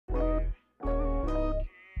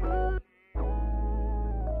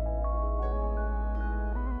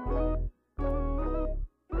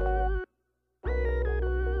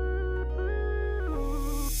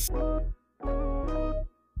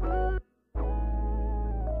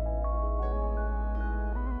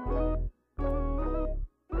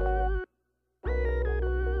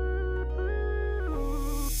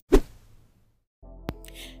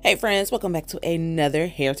Hey friends, welcome back to another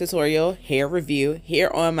hair tutorial, hair review here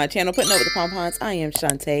on my channel, Putting Over the Pompons. I am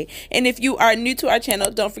Chante, and if you are new to our channel,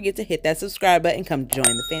 don't forget to hit that subscribe button and come join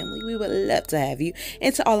the family. We would love to have you.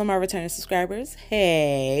 And to all of my returning subscribers,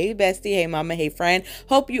 hey bestie, hey mama, hey friend,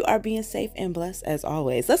 hope you are being safe and blessed as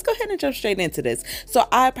always. Let's go ahead and jump straight into this. So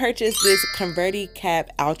I purchased this Converti Cap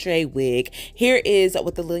Outre wig. Here is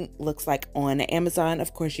what the link looks like on Amazon.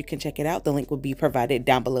 Of course, you can check it out. The link will be provided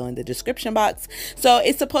down below in the description box. So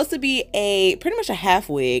it's supposed to be pretty much a half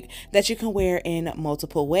wig that you can wear in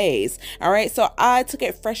multiple ways. All right, so I took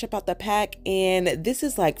it fresh up out the pack, and this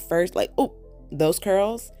is like first, like, oh, those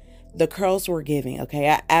curls, the curls were giving. Okay,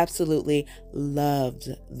 I absolutely loved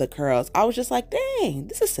the curls. I was just like, dang,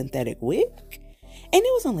 this is synthetic wig, and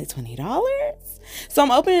it was only $20. So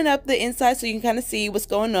I'm opening up the inside so you can kind of see what's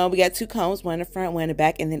going on. We got two combs, one in the front, one in the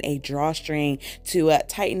back, and then a drawstring to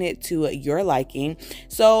tighten it to your liking.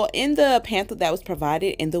 So in the pamphlet that was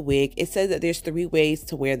provided in the wig, it says that there's 3 ways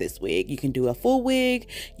to wear this wig. You can do a full wig,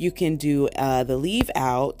 you can do the leave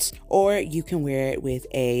out, or you can wear it with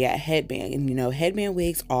a headband. And you know, headband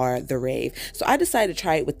wigs are the rave. So I decided to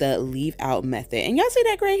try it with the leave out method. And y'all see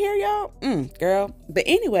that gray hair, y'all? Girl. But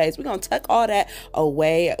anyways, we're gonna tuck all that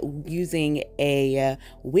away using a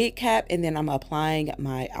wig cap, and then I'm applying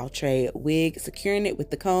my Outre wig, securing it with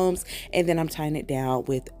the combs, and then I'm tying it down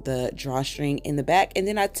with the drawstring in the back, and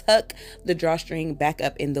then I tuck the drawstring back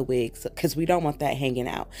up in the wig because we don't want that hanging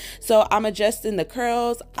out. So I'm adjusting the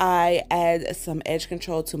curls. I add some edge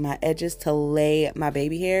control to my edges to lay my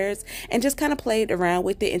baby hairs, and just kind of played around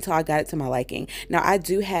with it until I got it to my liking. Now I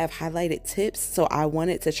do have highlighted tips, so I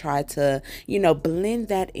wanted to try to, you know, blend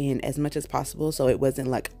that in as much as possible so it wasn't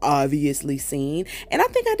like obviously seen. And I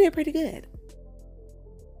think I did pretty good.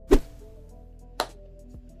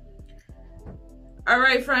 All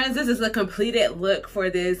right, friends, this is a completed look for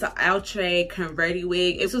this Outre Converti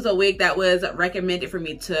wig. This was a wig that was recommended for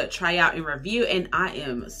me to try out and review, and I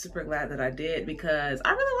am super glad that I did because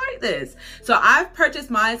I really like this. So I've purchased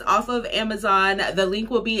mine off of Amazon. The link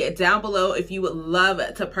will be down below if you would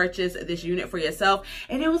love to purchase this unit for yourself,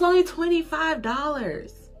 and it was only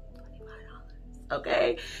 $25.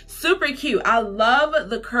 Okay, super cute. I love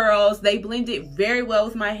the curls. They blended very well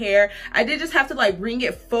with my hair. I did just have to like bring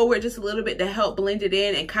it forward just a little bit to help blend it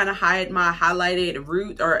in and kind of hide my highlighted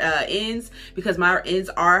root or ends, because my ends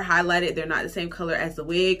are highlighted. They're not the same color as the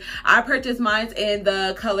wig. I purchased mine in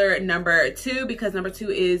the color number 2 because number 2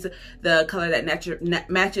 is the color that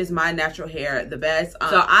matches my natural hair the best.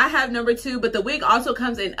 So I have number 2, but the wig also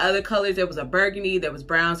comes in other colors. There was a burgundy, there was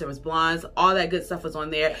browns, there was blondes, all that good stuff was on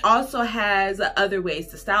there. Also has other ways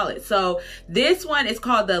to style it. So this one is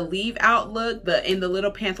called the leave out look. In the little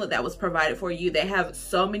pamphlet that was provided for you, they have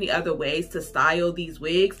so many other ways to style these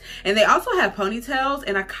wigs, and they also have ponytails,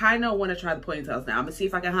 and I kind of want to try the ponytails now. I'm gonna see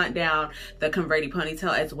if I can hunt down the Converti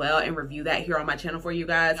ponytail as well and review that here on my channel for you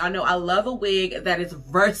guys. I know I love a wig that is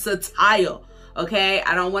versatile. Okay,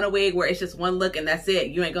 I don't want a wig where it's just one look and that's it.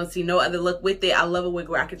 You ain't gonna see no other look with it. I love a wig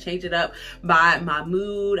where I can change it up by my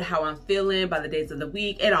mood, how I'm feeling, by the days of the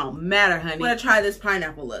week. It don't matter, honey. I'm gonna try this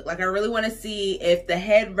pineapple look. Like, I really want to see if the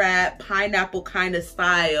head wrap pineapple kind of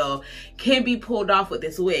style can be pulled off with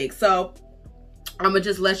this wig. So I'm gonna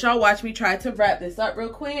just let y'all watch me try to wrap this up real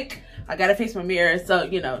quick. I gotta face my mirror, so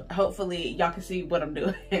you know, hopefully y'all can see what I'm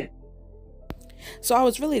doing. So I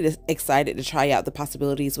was really excited to try out the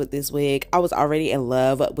possibilities with this wig. I was already in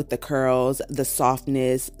love with the curls, the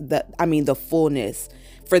softness, the fullness.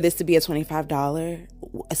 For this to be a $25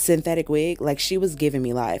 synthetic wig, like, she was giving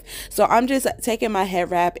me life. So I'm just taking my head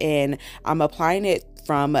wrap and I'm applying it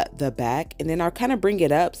from the back, and then I'll kind of bring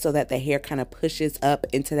it up so that the hair kind of pushes up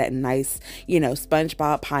into that nice, you know,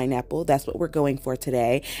 SpongeBob pineapple. That's what we're going for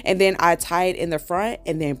today. And then I tie it in the front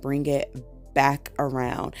and then bring it back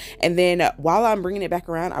around, and then while I'm bringing it back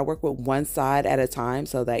around, I work with one side at a time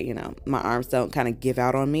so that, you know, my arms don't kind of give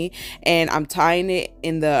out on me. And I'm tying it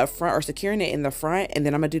in the front, or securing it in the front, and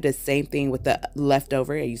then I'm gonna do the same thing with the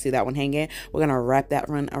leftover. You see that one hanging? We're gonna wrap that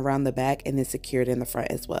one around the back and then secure it in the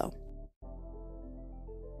front as well.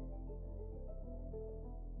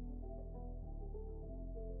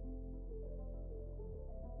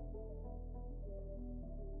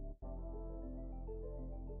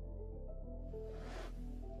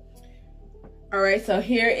 All right, so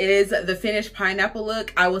here is the finished pineapple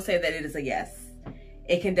look. I will say that it is a yes.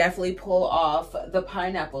 It can definitely pull off the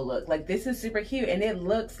pineapple look. Like, this is super cute, and it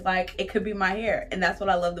looks like it could be my hair, and that's what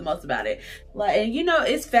I love the most about it. Like, and you know,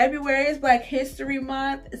 it's February, it's Black History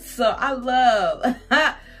Month, so I love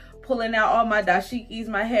pulling out all my dashikis,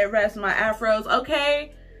 my head wraps, my afros.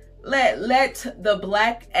 Okay, let the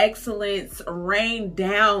black excellence rain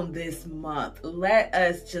down this month. Let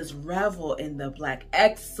us just revel in the black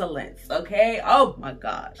excellence, okay? Oh my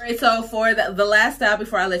gosh. All right, so for the last style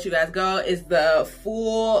before I let you guys go is the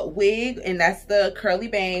full wig, and that's the curly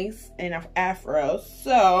bangs and afro.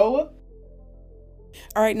 So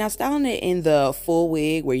all right, now styling it in the full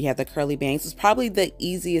wig where you have the curly bangs is probably the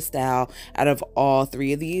easiest style out of all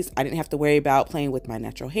three of these. I didn't have to worry about playing with my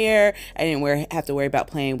natural hair. I didn't have to worry about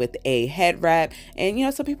playing with a head wrap. And you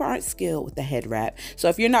know, some people aren't skilled with the head wrap. So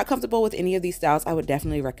if you're not comfortable with any of these styles, I would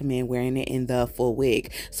definitely recommend wearing it in the full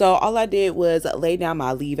wig. So all I did was lay down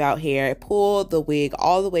my leave out hair, pull the wig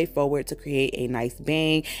all the way forward to create a nice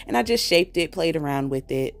bang. And I just shaped it, played around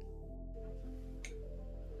with it.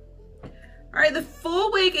 All right, the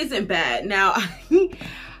full wig isn't bad. Now,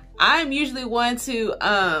 I'm usually one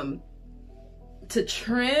to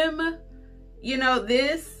trim, you know,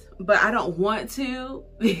 this, but I don't want to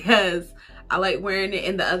because I like wearing it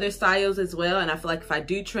in the other styles as well. And I feel like if I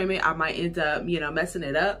do trim it, I might end up, you know, messing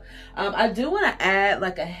it up. I do want to add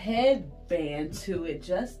like a headband to it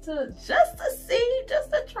just to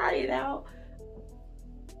try it out.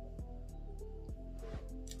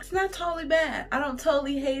 It's not totally bad. I don't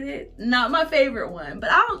totally hate it. Not my favorite one,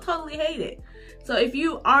 but I don't totally hate it. So if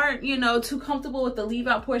you aren't, you know, too comfortable with the leave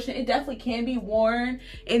out portion, it definitely can be worn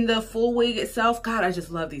in the full wig itself. God, I just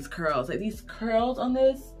love these curls. Like these curls on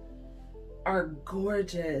this are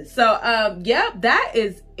gorgeous. So yep, that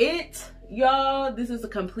is it, y'all. This is a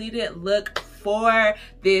completed look for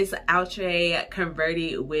this Outre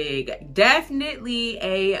Converti wig. Definitely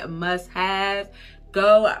a must-have.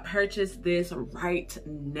 Go purchase this right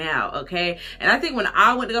now, okay? And I think when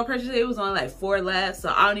I went to go purchase it, it was only like 4 left.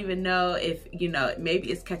 So I don't even know if, you know, maybe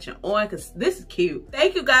it's catching on because this is cute.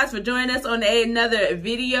 Thank you guys for joining us on another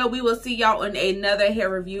video. We will see y'all on another hair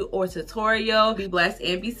review or tutorial. Be blessed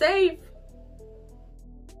and be safe.